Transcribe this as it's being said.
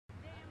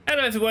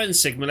Hello everyone,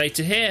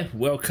 Sigmulator here.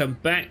 Welcome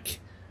back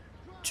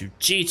to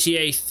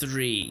GTA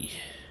 3.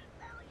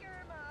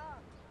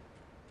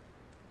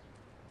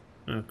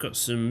 I've got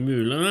some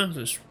moolah.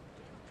 Let's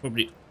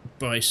probably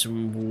buy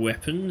some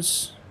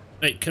weapons.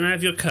 Wait, can I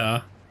have your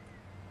car?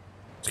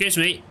 Excuse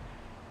me.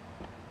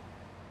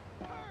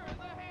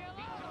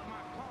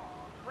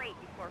 Great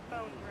before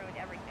phones ruined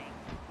everything.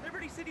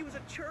 Liberty City was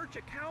a church,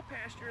 a cow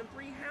pasture, and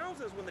 3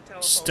 houses when the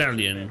telephone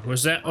Stallion.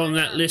 Was that on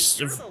that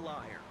list of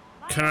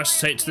cars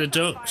to take to the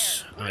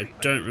docks? I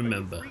don't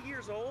remember. 3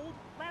 years old?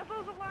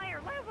 Laszlo's a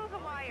liar. Laszlo's a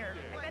liar.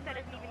 I bet that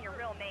isn't even your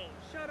real name.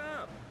 Shut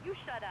up. You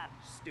shut up.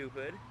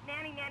 Stupid.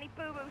 Nanny, nanny,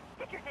 boo boo.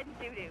 Stick your head in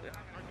doo doo.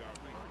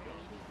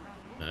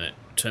 Alright,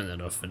 turn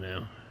that off for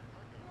now.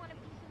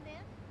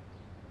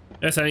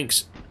 No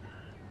thanks.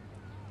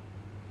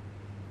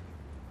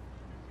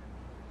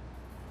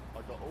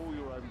 I got all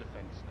your own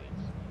defense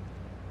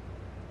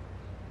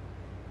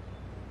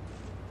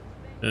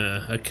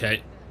needs.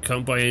 Okay.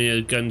 Can't buy any of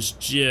the guns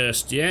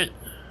just yet.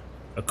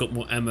 I've got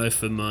more ammo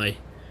for my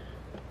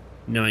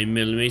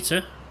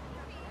 9mm.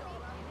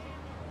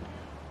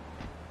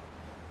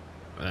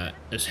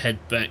 Let's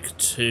head back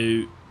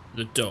to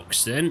the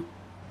docks then.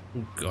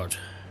 Oh god.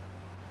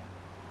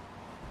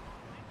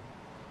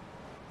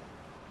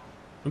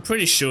 I'm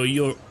pretty sure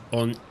you're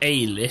on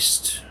a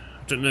list.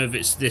 I don't know if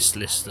it's this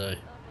list though.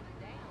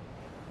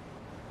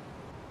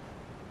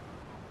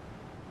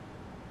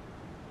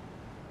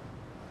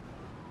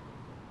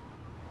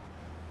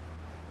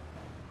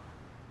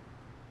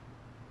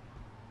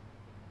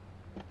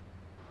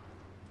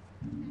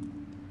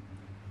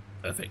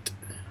 Perfect.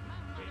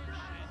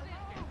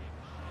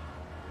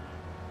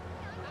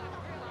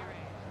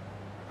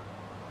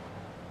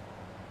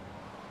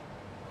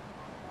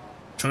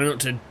 Try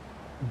not to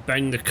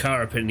bang the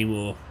car up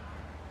anymore.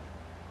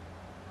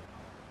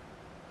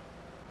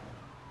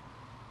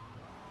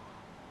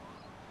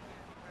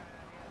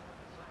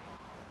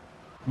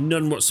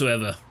 None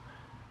whatsoever.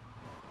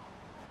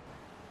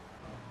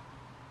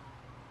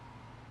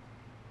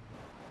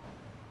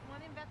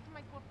 Want to invest in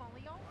my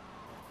portfolio?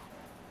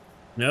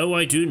 No,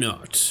 I do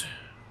not.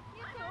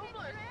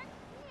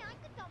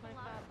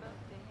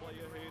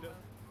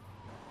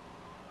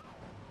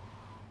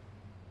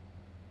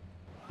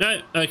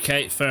 No,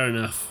 okay, fair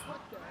enough.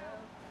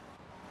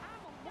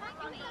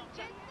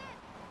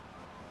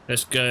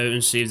 Let's go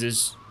and see if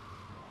there's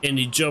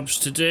any jobs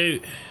to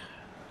do.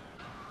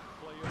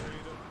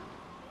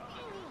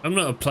 I'm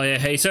not a player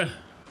hater.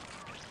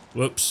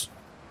 Whoops.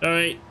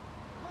 Sorry.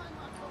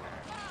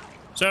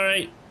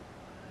 Sorry.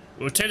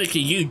 Well,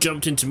 technically you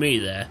jumped into me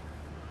there.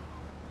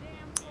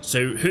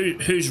 So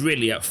who's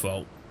really at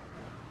fault?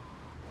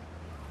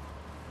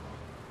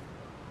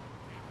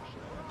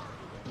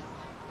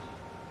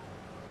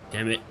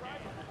 Damn it.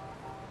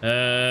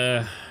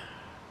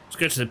 Let's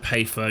go to the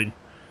payphone.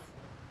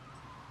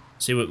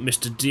 See what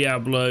Mr.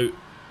 Diablo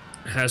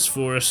has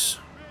for us.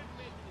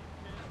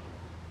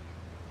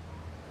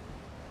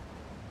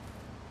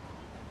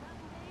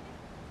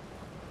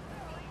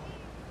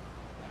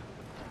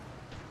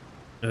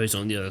 Oh, he's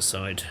on the other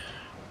side.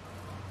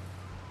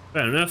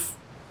 Fair enough.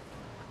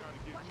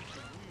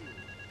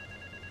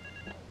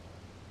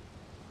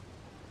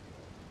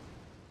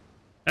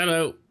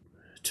 Hello,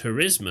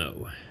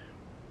 Turismo.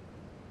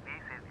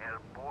 This is El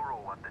Burro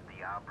of the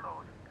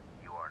Diablos.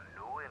 You are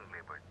new in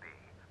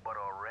Liberty, but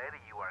already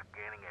you are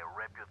gaining a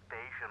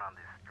reputation on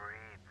the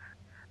streets.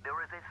 There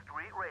is a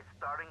street race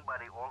starting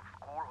by the old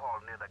school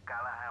hall near the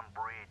Callahan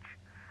Bridge.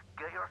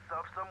 Get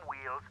yourself some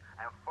wheels,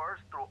 and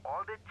first through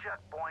all the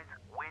checkpoints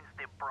wins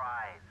the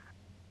prize.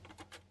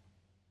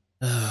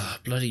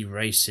 Ah, bloody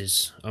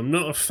races. I'm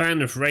not a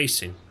fan of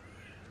racing.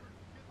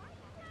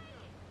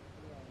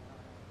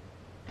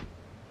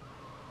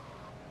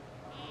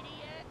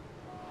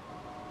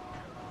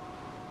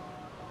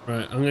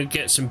 Right, I'm gonna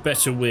get some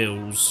better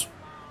wheels.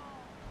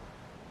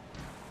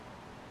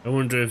 I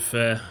wonder if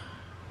they've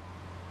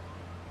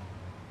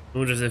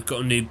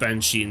got a new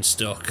Banshee in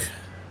stock.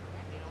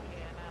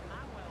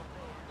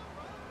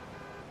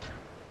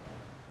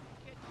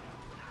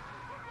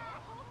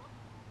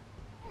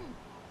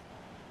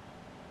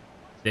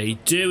 They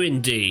do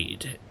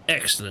indeed.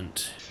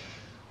 Excellent.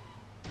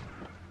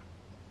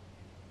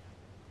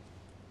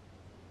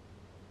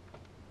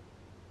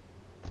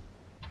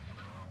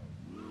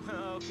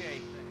 Okay.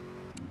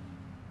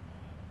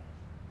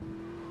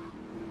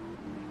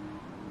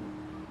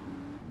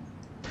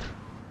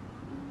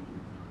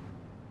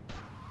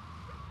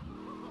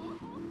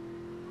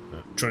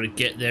 I'm trying to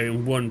get there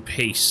in one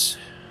piece.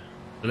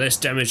 The less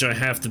damage I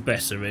have, the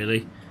better,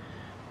 really.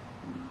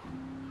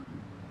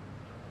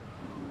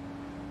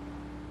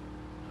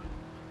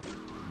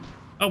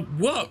 Oh,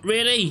 what?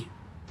 Really?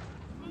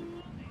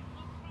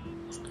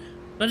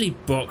 Bloody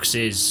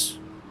boxes.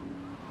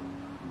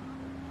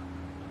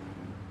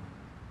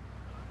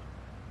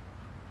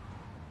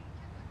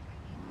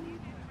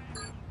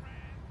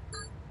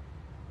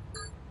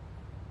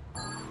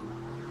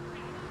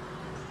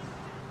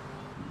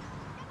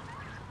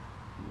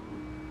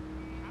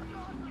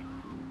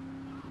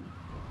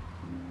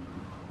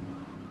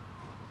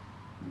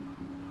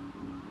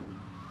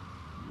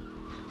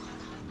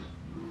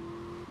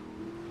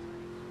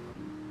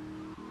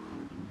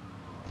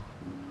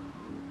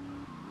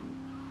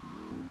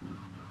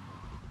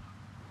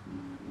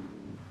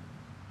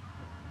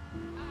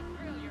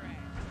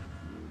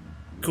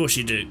 Of course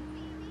you do.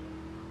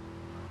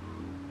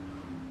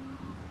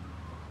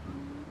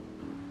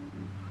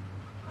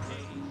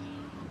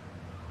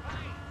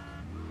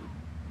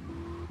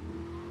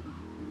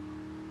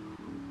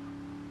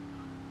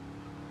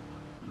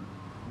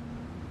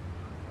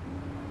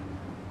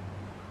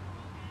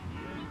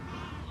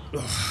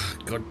 Oh,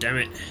 God damn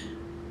it.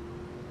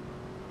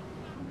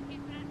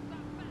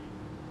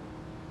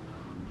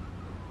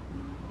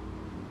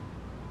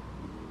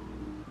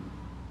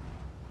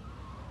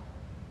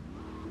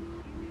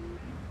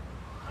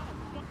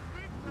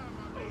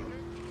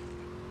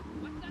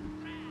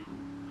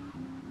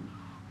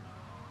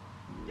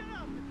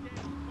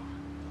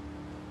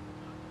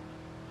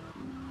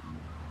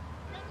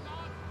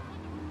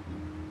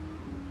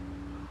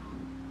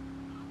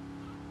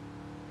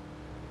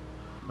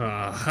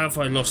 Have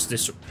I lost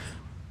this?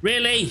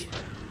 Really?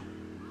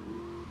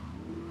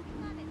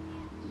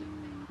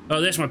 Oh,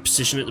 there's my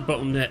position at the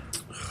bottom there.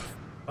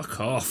 Fuck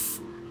off.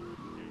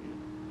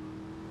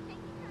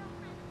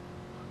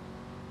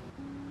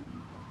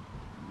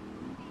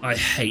 I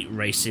hate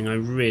racing, I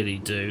really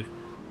do.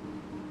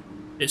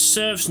 It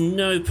serves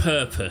no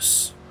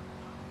purpose.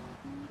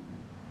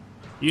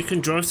 You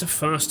can drive the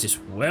fastest.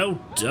 Well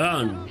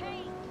done.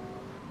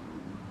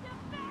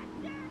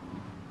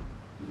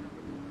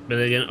 But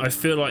again, I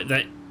feel like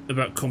that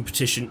about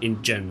competition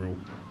in general.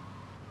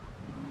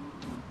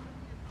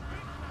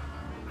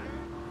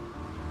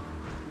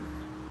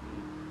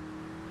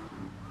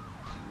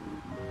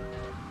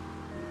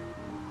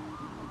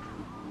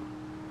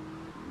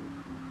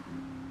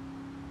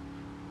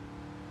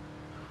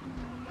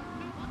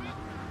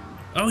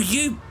 Oh,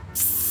 you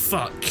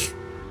fuck.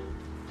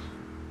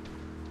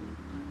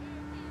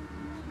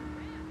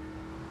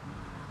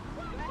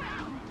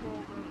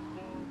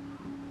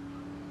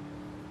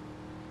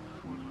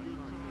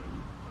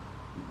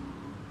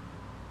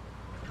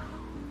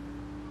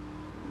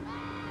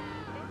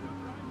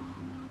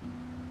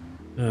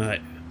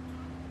 Alright.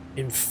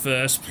 In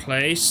first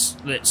place.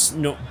 Let's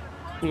not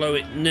blow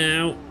it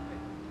now.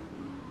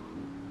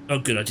 Oh,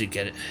 good, I did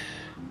get it.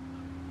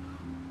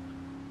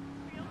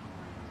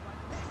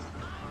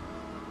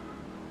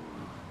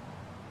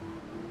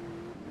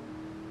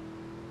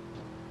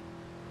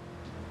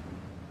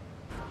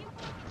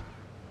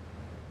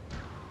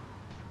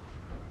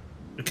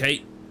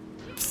 Okay.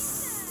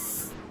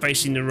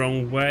 Facing the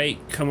wrong way.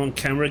 Come on,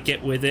 camera,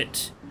 get with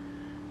it.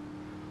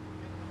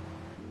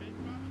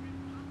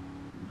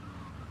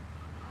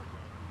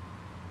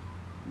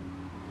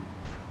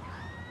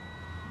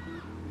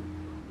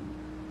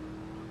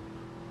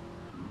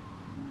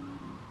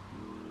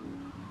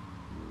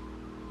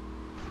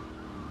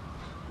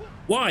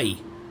 Why?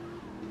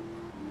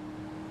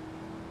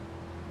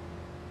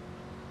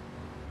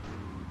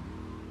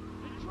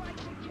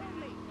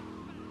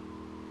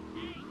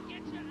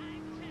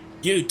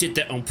 You did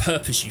that on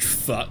purpose, you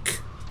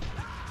fuck.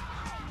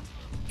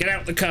 Get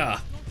out the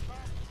car.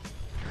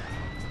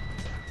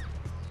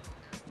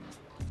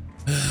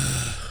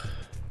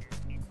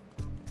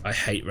 I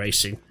hate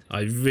racing.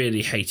 I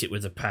really hate it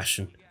with a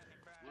passion.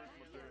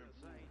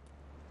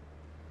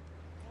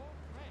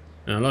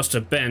 I lost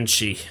a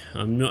Banshee.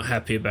 I'm not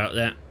happy about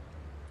that.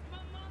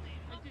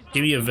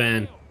 Give me a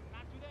van.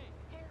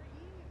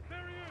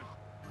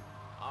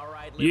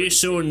 You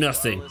saw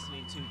nothing.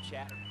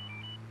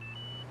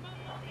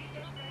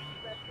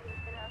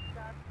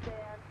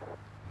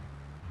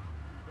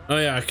 Oh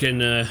yeah, I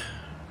can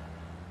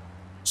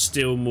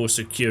steal more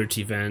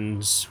security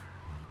vans.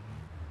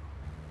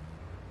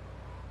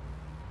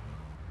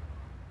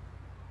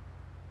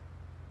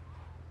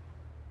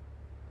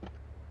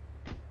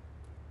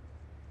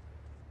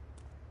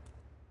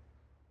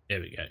 There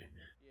we go.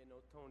 Yeah, no,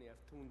 Tony,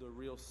 I've tuned her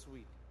real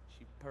sweet.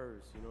 She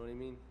purrs, you know what I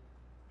mean?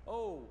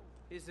 Oh,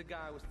 here's the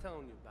guy I was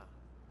telling you about.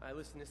 Alright,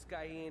 listen, this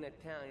guy, he ain't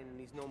Italian and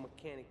he's no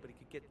mechanic, but he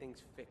could get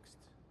things fixed.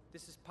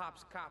 This is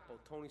Pop's capo,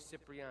 Tony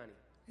Cipriani.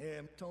 Yeah,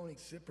 I'm Tony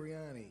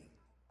Cipriani.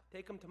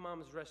 Take him to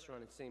Mama's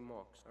restaurant at St.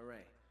 Mark's,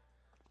 alright?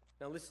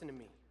 Now listen to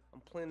me. I'm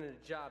planning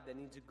a job that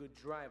needs a good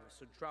driver,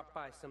 so drop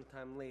by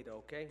sometime later,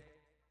 okay?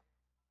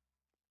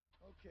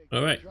 Okay,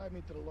 alright. Drive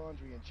me to the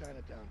laundry in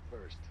Chinatown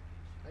first.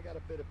 I got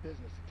a bit of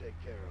business to take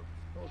care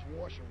of. Those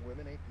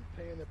washerwomen ain't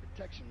been paying their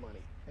protection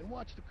money. And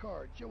watch the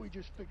car. Joey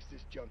just fixed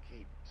this junk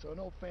heap. So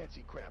no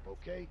fancy crap,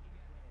 okay?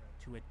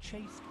 To a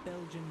chaste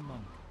Belgian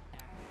monk.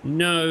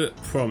 No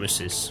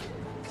promises.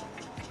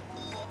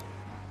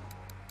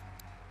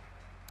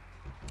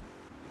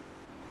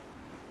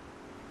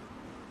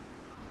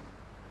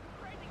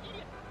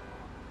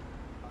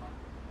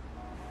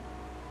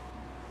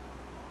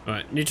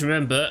 Right, need to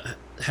remember,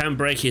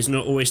 handbrake is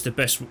not always the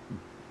best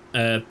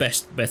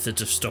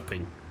method of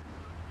stopping.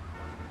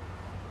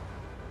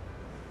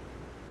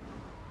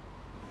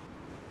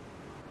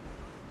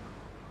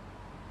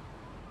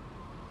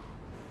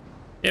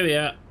 Here we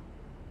are.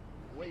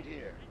 Wait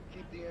here.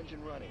 Keep the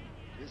engine running.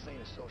 This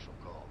ain't a social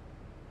call.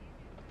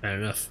 Fair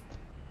enough.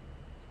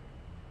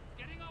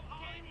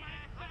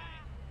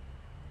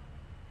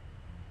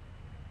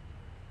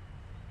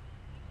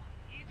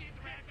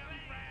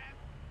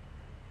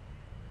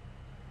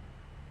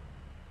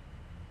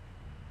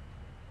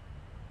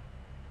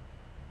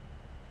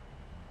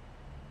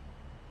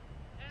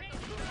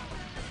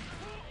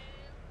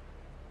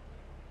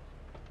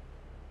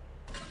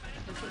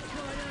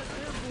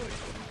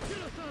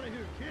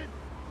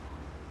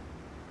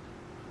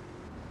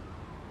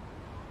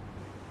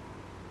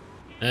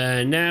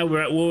 Now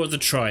we're at War of the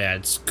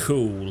Triads.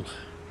 Cool.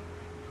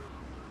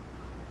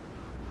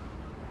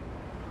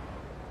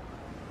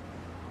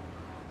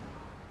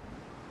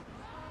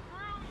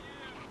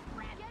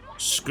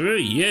 Screw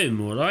you,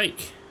 more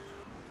like.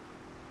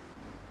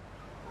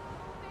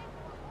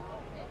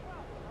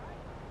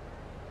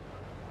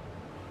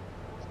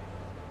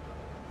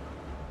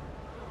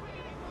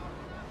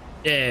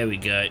 There we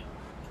go.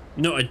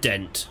 Not a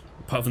dent,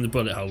 apart from the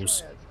bullet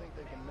holes. Triads think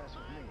they can mess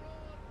with me.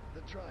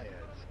 The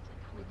Triads.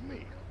 With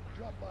me.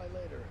 Drop by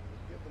later and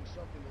we'll give them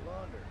something to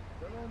launder.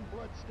 Their own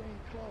blood-stained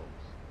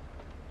clothes.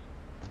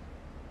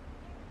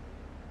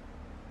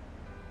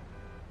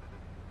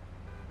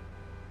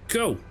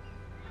 Cool.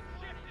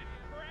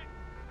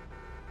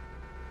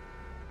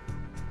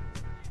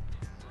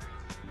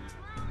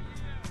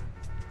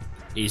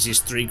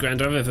 Easiest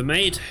 $3 I've ever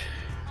made.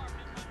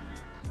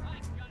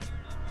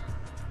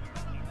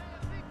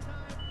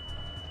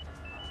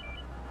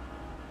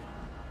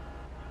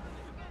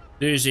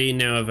 Uzi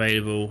now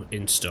available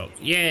in stock.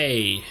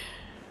 Yay!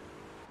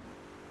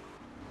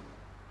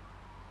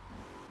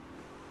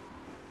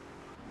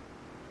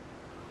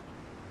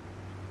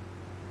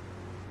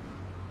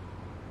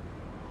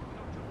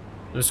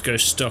 Let's go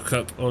stock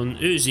up on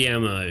Uzi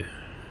ammo.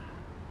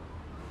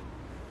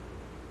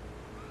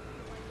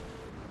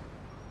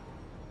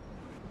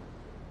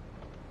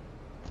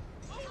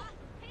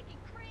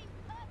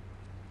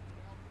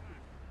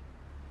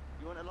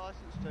 You want a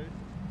license too?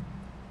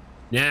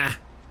 Nah.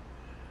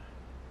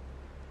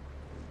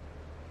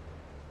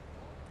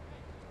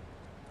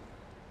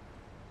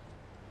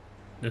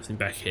 Nothing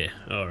back here.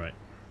 Alright.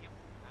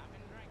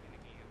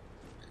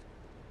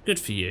 Good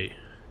for you.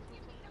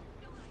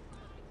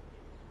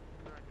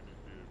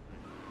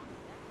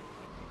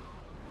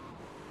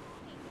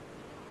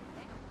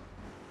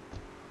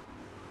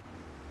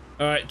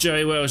 Alright,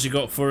 Joey, what else you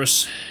got for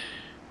us?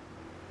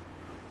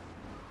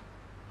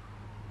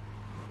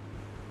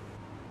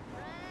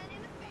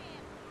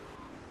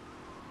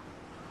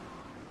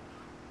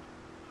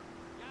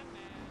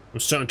 I'm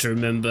starting to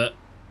remember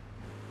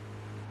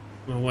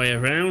my way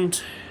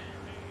around.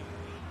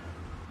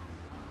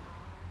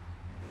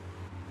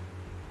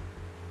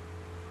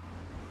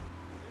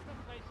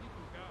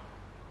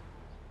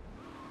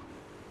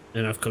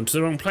 And I've come to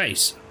the wrong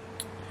place.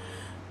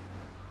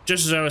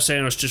 Just as I was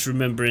saying, I was just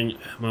remembering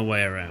my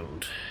way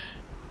around.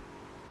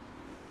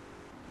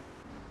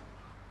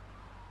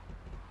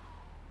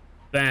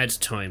 Bad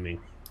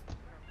timing.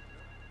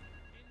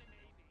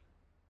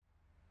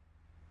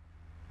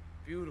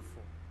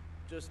 Beautiful.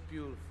 Just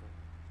beautiful.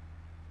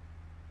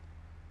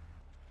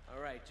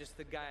 Alright, just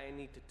the guy I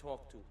need to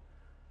talk to.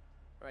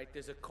 Alright,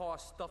 there's a car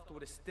stuffed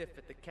with a stiff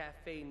at the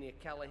cafe near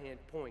Callahan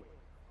Point.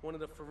 One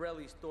of the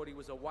Forellis thought he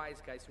was a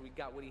wise guy, so he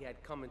got what he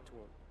had coming to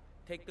him.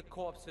 Take the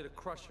corpse to the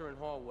crusher in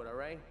Harwood,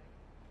 alright?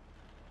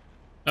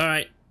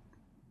 Alright.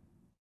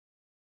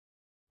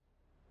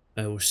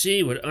 I will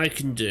see what I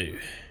can do.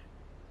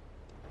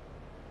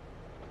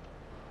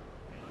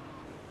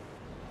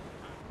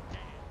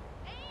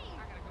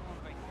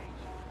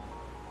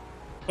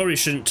 Probably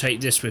shouldn't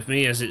take this with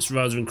me, as it's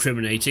rather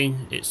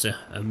incriminating. It's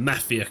a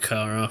mafia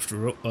car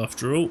after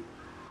all.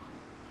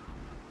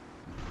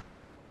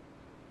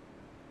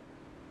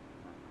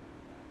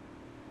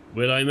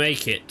 Will I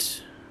make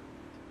it?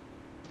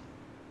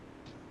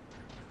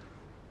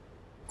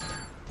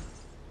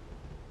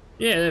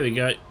 Yeah, there we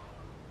go.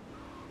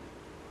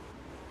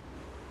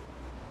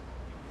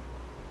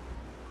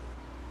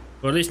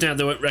 Well, at least now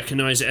they won't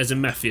recognise it as a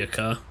mafia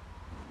car.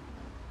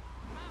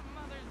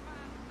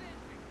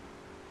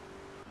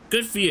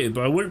 Good for you,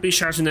 but I wouldn't be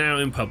shouting that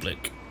out in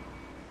public.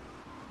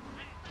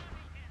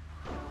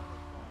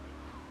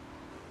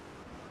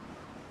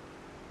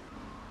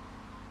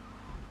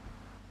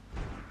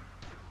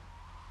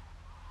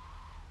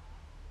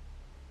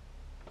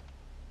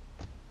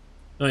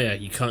 Oh yeah,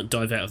 you can't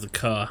dive out of the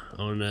car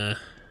on and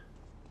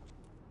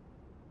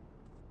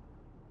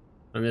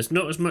there's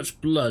not as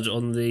much blood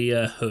on the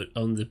hood,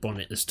 on the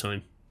bonnet this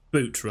time.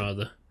 Boot,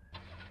 rather.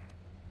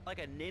 Like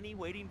a ninny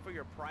waiting for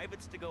your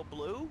privates to go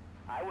blue?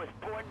 I was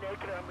born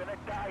naked and I'm gonna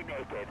die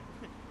naked.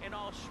 And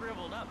all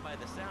shriveled up by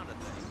the sound of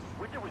things.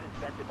 Winter was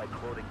invented by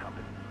clothing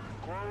companies.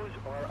 Clothes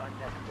are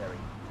unnecessary.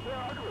 They're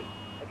ugly.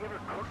 Have you ever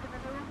cooked in the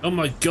nude? Oh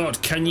my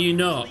god, can you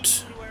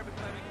not?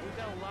 We've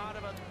got a lot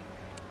of other...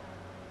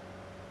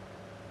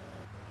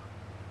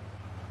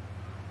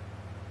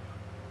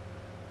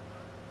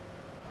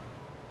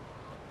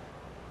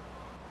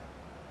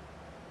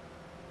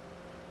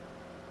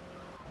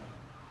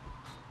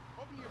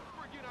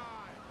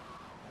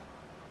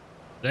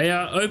 They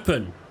are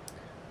open.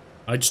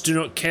 I just do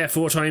not care for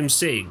what I am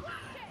seeing.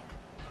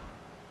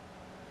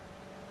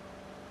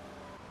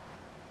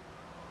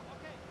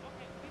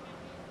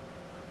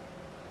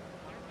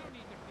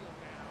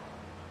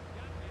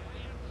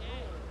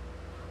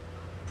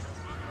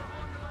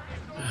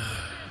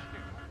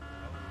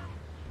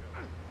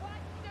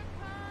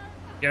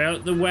 Get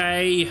out the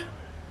way.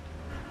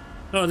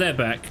 Oh, they're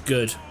back.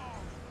 Good.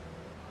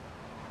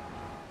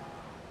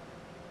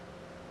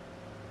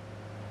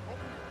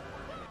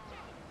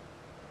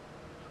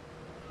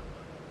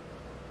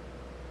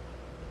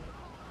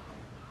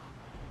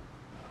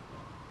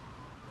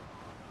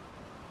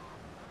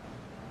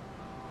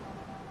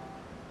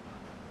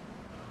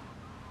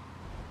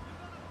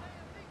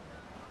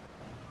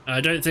 I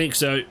don't think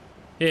so.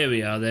 Here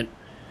we are then.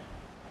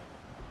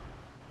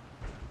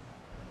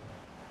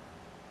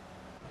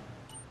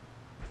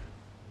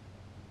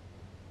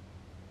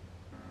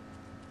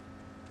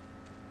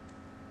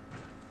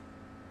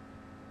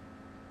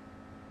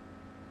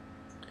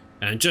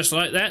 And just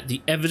like that,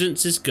 the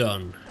evidence is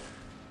gone.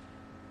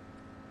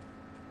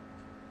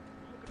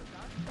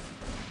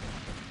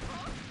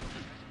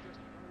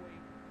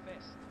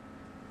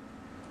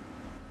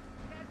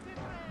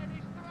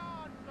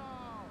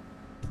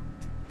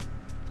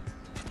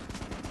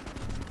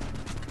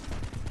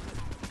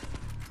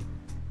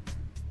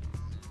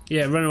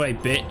 Yeah, run away,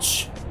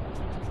 bitch.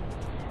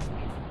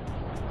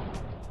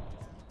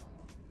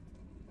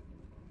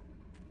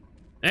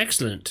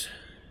 Excellent.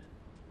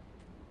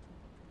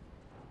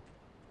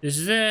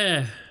 Is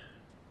there...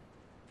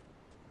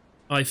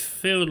 I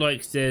feel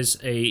like there's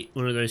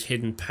one of those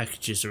hidden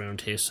packages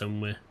around here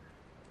somewhere.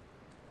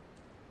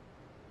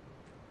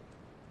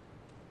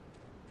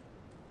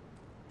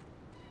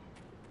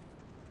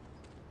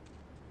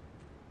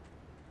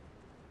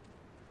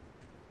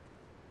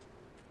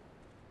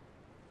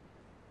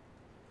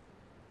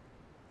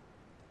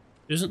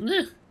 Isn't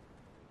there?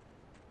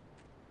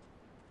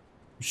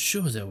 I'm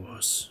sure there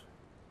was.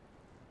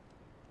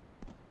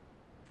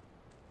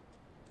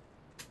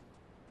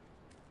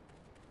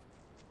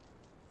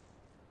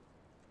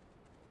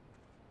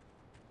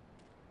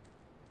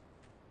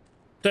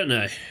 Don't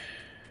know.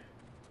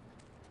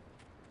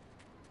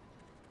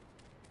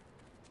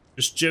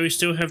 Does Joey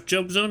still have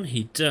jobs on?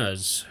 He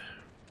does.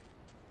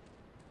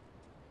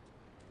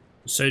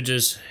 So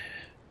does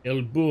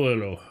El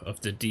Burro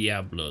of the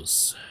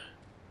Diablos.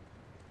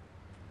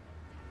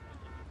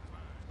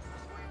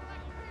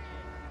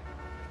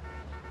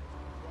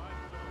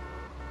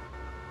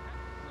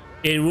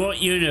 In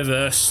what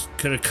universe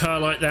could a car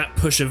like that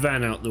push a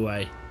van out the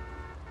way?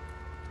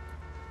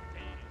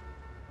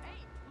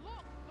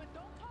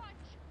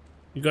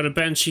 You got a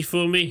Banshee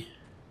for me?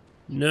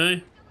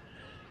 No?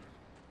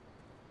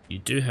 You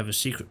do have a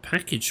secret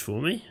package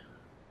for me.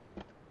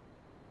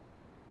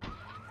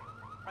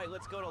 Alright,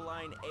 let's go to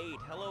line 8.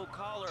 Hello,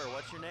 caller.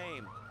 What's your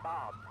name?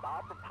 Bob.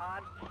 Bob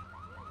Rapon.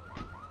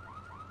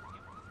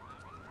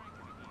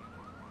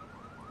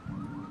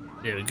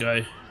 There we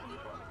go.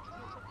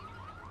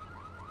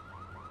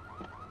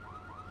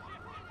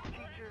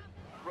 Teachers,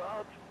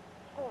 drugs,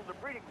 schools are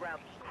breeding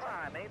grounds for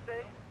crime, ain't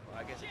they? Well,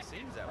 I guess it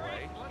seems that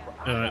way.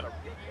 I got a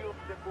real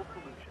simple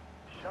solution.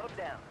 Shut them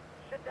down.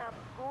 Shut down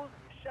the schools,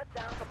 you shut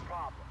down the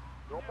problem.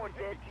 No more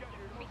dead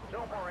teachers,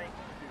 no more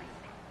angry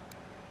students.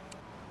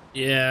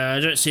 Yeah, I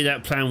don't see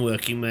that plan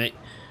working, mate.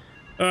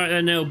 Alright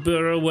then, El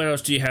Burro, what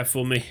else do you have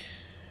for me?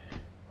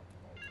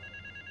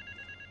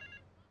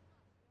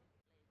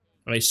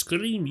 I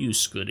scream, you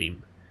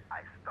scream.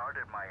 I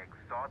started my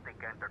exotic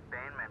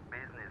entertainment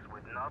business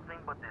with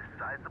nothing but the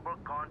sizable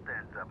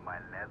contents of my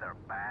leather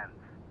pants.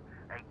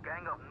 A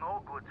gang of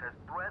no-goods has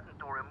threatened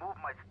to remove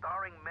my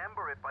starring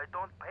member if I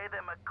don't pay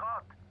them a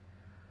cut.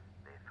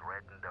 They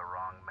threatened the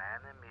wrong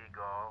man,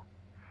 amigo.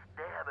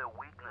 They have a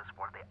weakness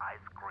for the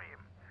ice cream.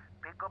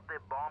 Pick up the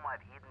bomb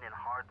I've hidden in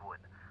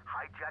Hardwood,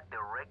 hijack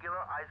the regular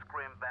ice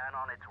cream van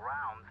on its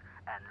rounds,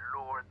 and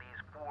lure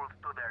these fools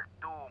to their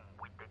doom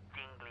with the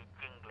Jingly.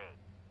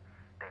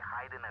 They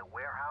hide in a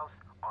warehouse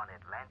on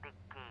Atlantic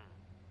Key.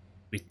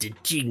 With the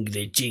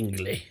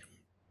Jingly.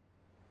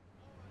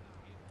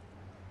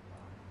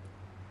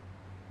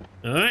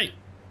 Alright.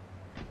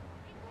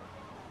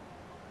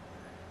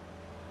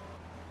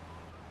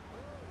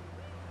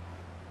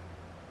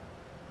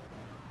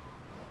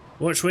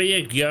 Watch where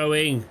you're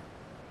going.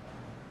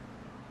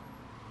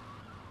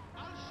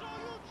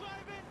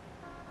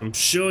 I'm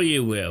sure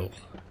you will.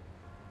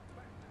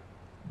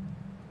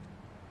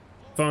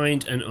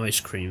 Find an ice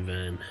cream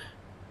van.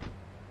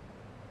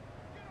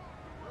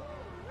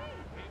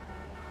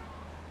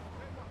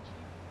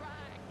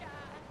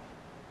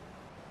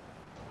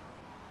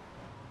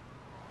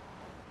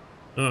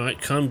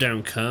 Alright, calm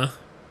down, car.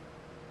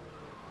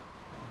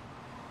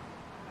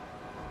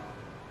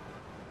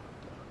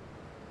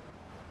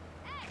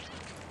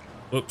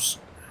 Whoops.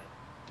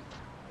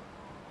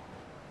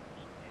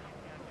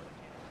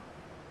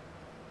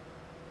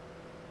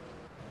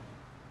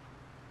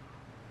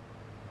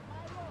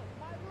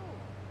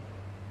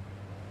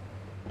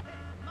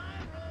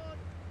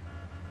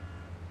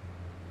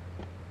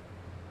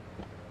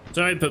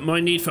 Sorry, but my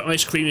need for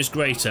ice cream is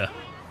greater.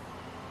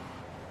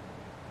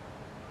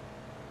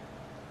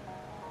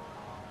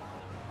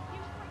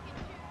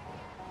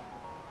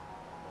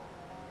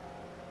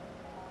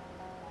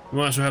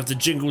 Might as well have the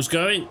jingles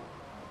going.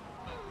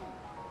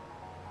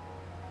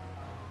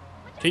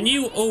 Can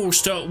you all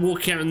start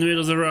walking out in the middle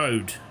of the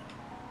road?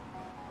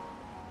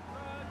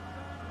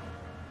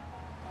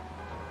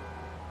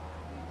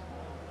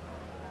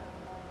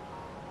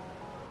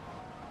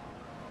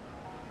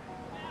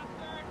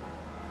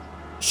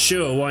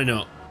 Sure, why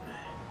not?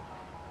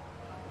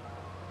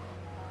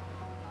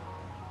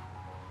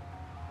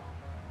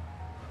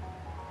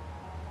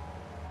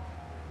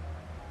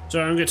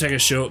 So I'm going to take a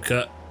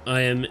shortcut.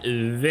 I am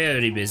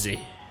very busy.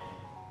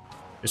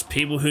 There's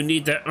people who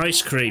need their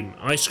ice cream.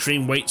 Ice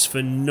cream waits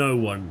for no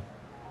one.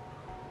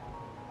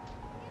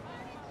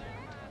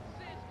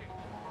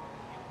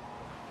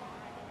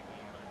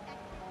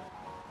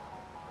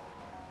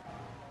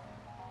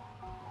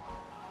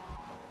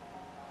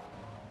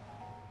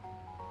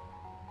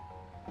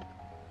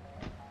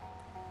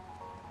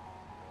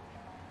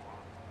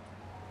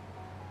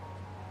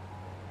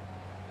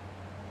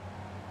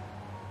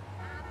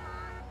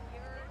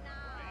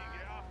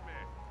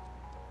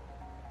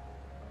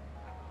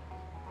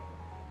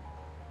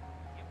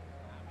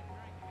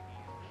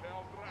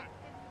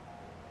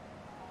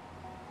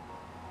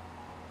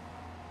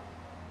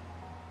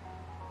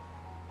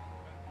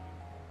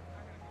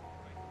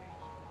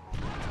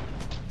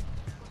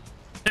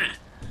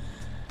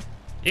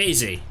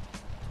 Easy.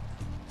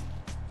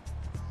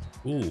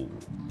 Ooh.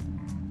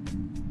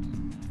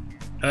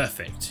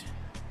 Perfect.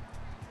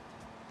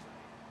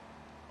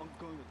 I'm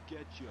gonna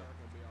get you.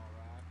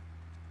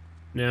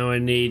 Now I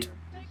need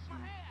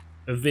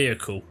a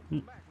vehicle.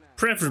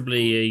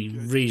 Preferably a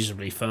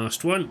reasonably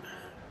fast one.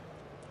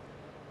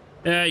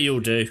 Yeah, you'll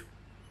do.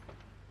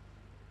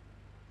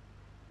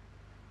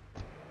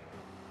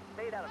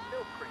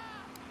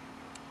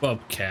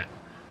 Bobcat.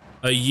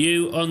 Are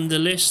you on the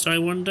list, I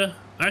wonder?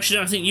 Actually,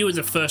 I think you were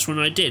the first one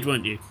I did,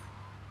 weren't you?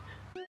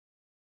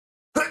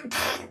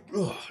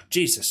 Oh,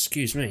 Jesus,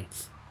 excuse me.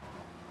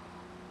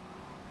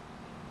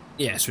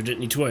 Yes, we don't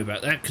need to worry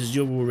about that because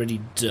you're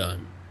already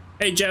done.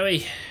 Hey,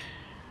 Joey.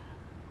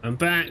 I'm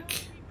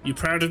back. You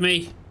proud of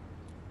me?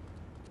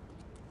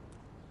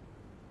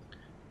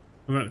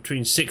 I'm up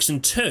between 6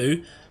 and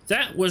 2.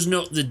 That was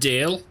not the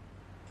deal.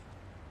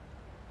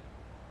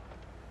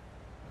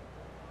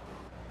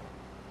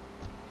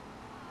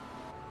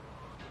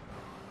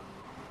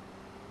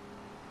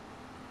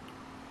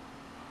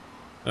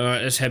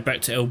 Alright, let's head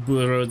back to El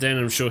Burro then.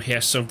 I'm sure he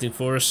has something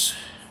for us.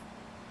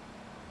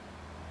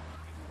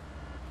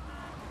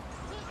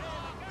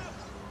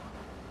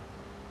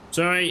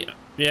 Sorry.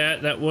 Yeah,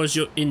 that was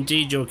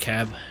indeed your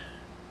cab.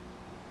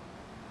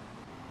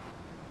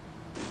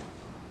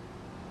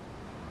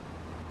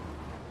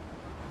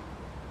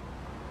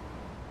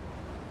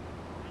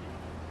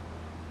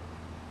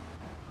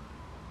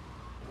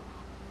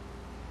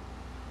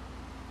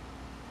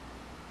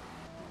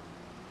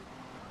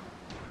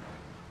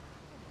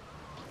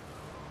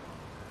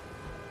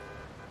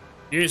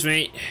 Excuse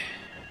me.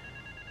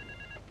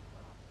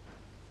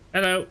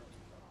 Hello.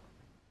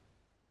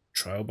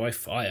 Trial by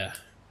fire.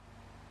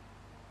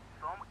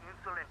 Some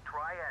insolent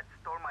triad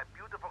stole my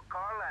beautiful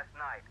car last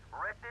night,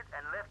 wrecked it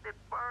and left it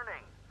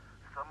burning.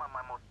 Some of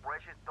my most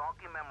precious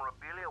donkey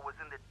memorabilia was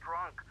in the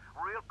trunk.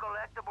 Real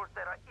collectibles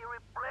that are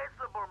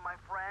irreplaceable, my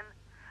friend.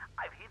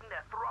 I've hidden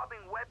a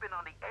throbbing weapon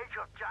on the edge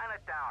of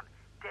Chinatown.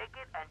 Take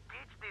it and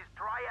teach these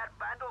triad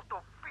vandals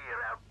to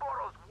fear El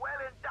Burro's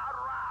well-endowed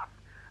wrath.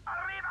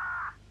 Arriba!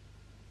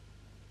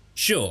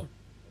 Sure.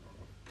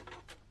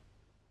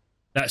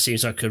 That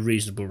seems like a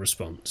reasonable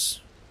response.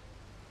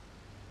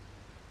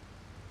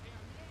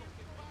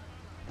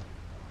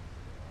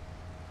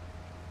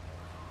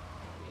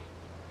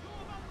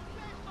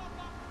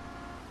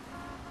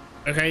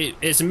 Okay,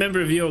 it's a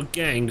member of your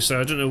gang, so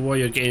I don't know why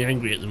you're getting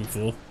angry at them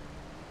for.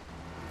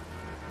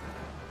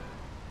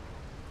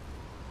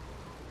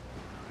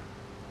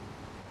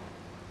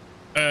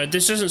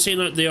 This doesn't seem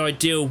like the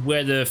ideal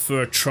weather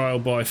for a trial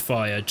by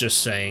fire, just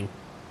saying.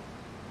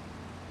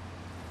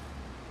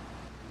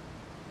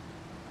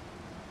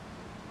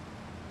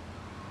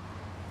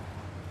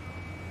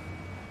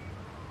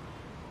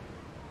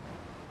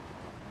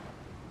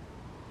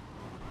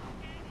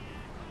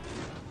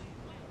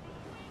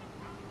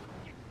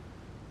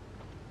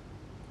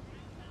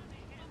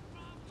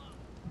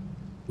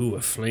 Ooh, a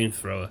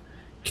flamethrower.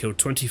 Killed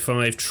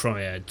 25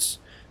 triads.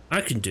 I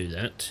can do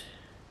that.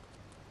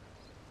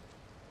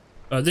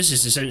 Oh, this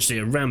is essentially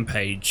a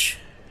rampage.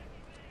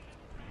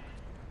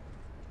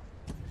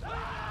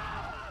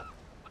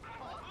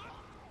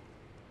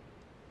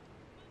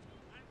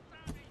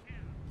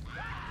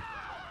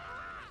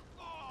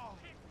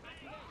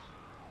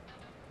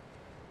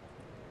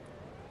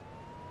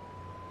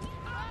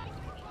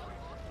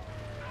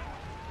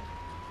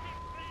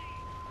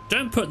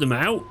 Don't put them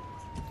out.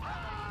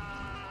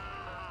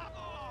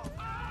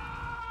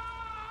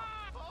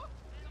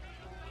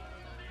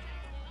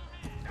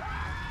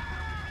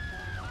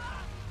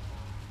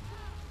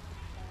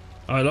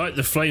 I like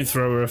the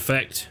flamethrower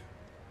effect.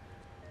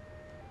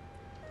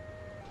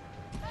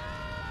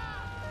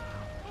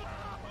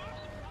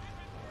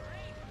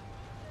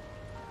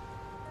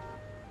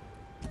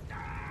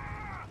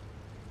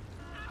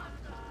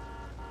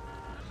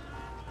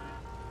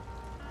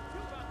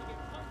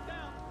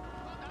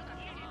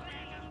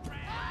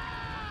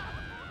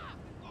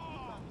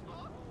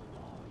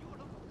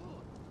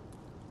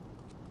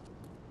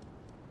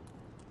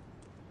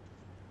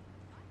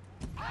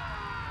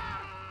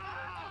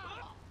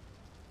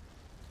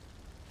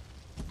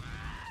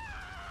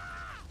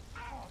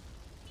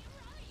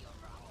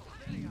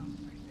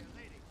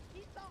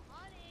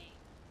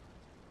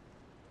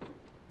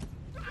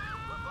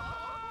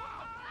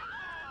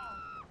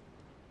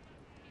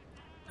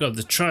 God,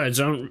 the triads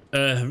aren't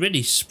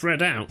really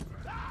spread out.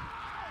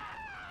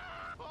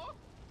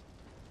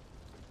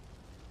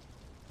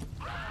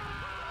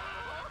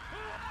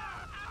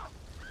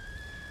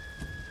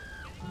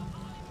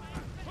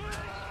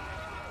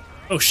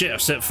 Oh shit,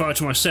 I've set fire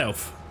to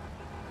myself.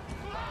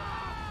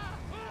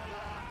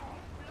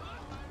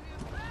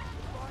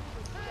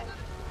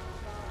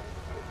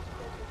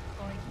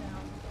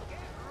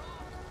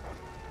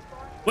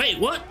 Wait,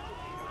 what?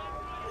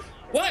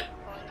 What?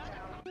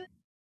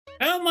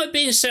 How am I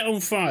being set on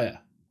fire?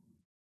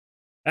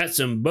 That's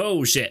some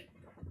bullshit.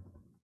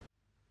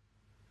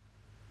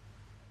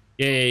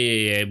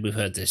 Yeah, we've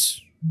heard this.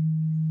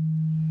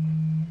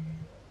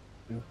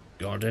 Oh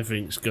God,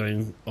 everything's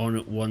going on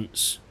at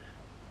once.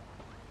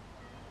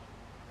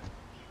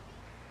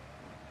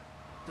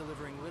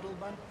 Delivering little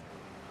bun.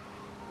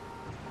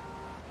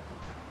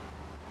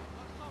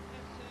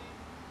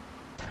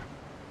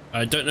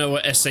 I don't know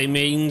what SA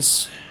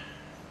means.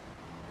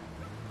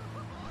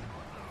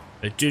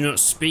 I do not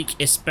speak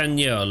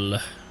Espanol.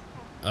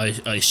 I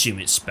assume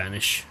it's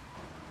Spanish.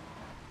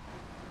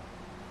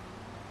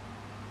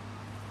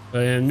 I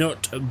am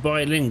not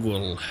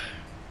bilingual.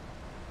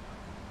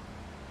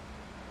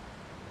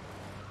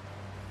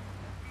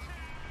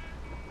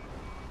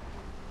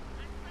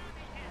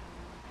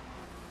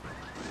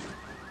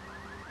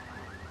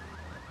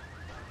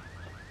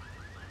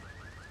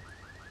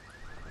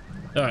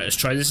 Alright, let's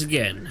try this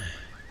again.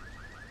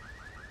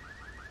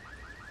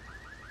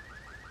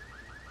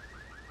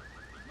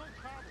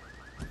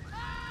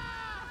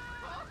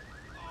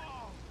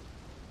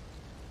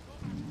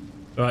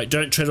 Alright,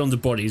 don't tread on the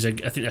bodies. I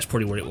think that's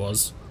probably what it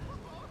was.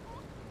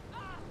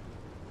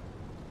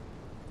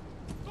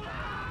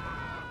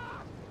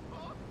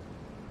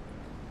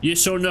 You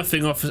saw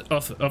nothing,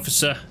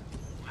 officer.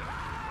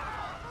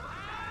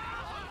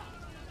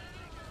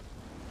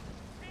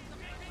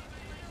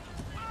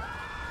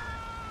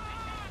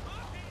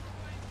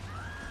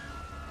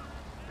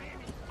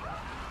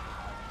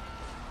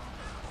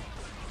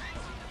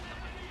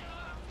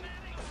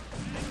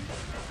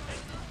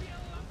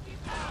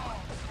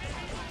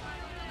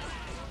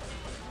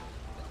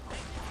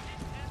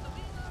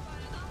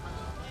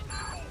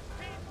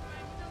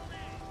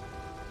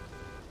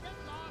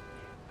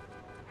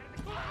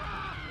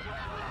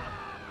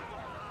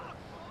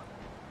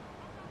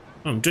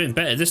 I'm doing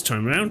better this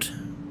time around.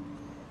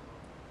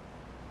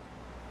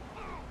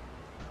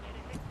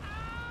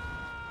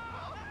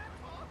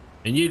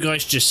 And you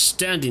guys just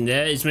standing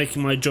there is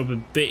making my job a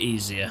bit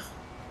easier.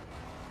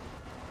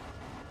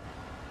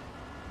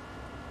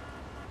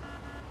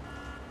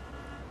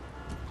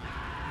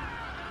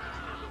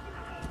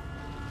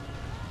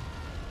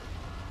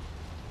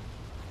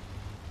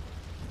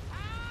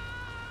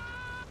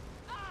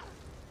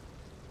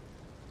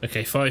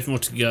 Okay, 5 more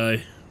to go.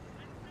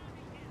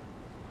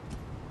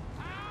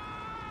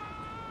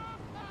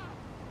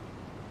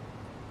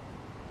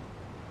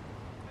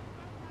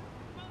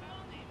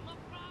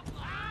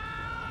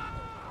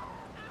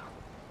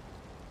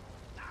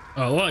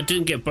 Oh, what? I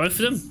didn't get both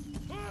of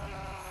them?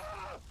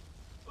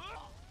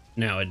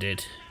 Now I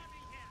did.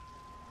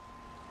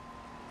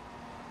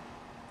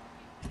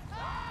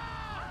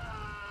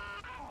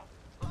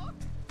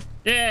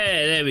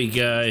 Yeah, there we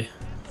go.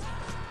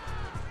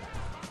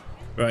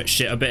 Right,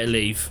 shit, I better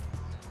leave.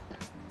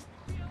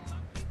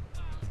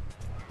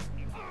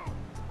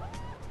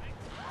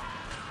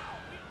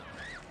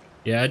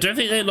 Yeah, I don't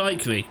think they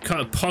like me.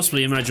 Can't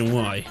possibly imagine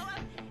why.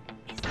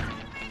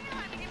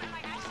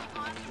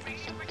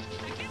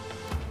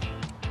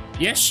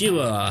 Yes, you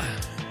are.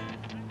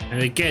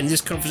 And again, this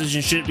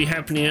conversation shouldn't be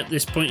happening at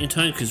this point in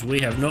time because we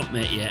have not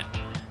met yet.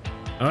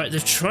 Alright, the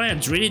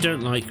triads really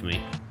don't like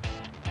me.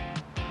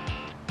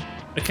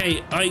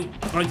 Okay, I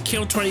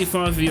killed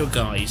 25 of your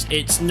guys.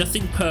 It's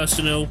nothing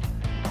personal.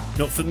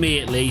 Not for me,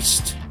 at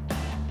least.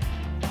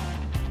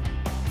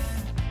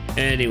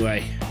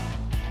 Anyway.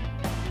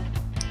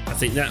 I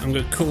think that I'm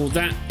going to call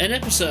that an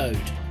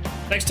episode.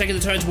 Thanks for taking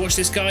the time to watch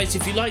this, guys.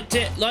 If you liked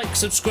it, like,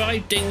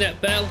 subscribe, ding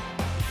that bell.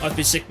 I've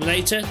been Sigma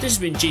Later, this has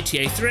been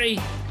GTA 3,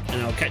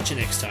 and I'll catch you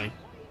next time.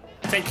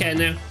 Take care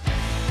now.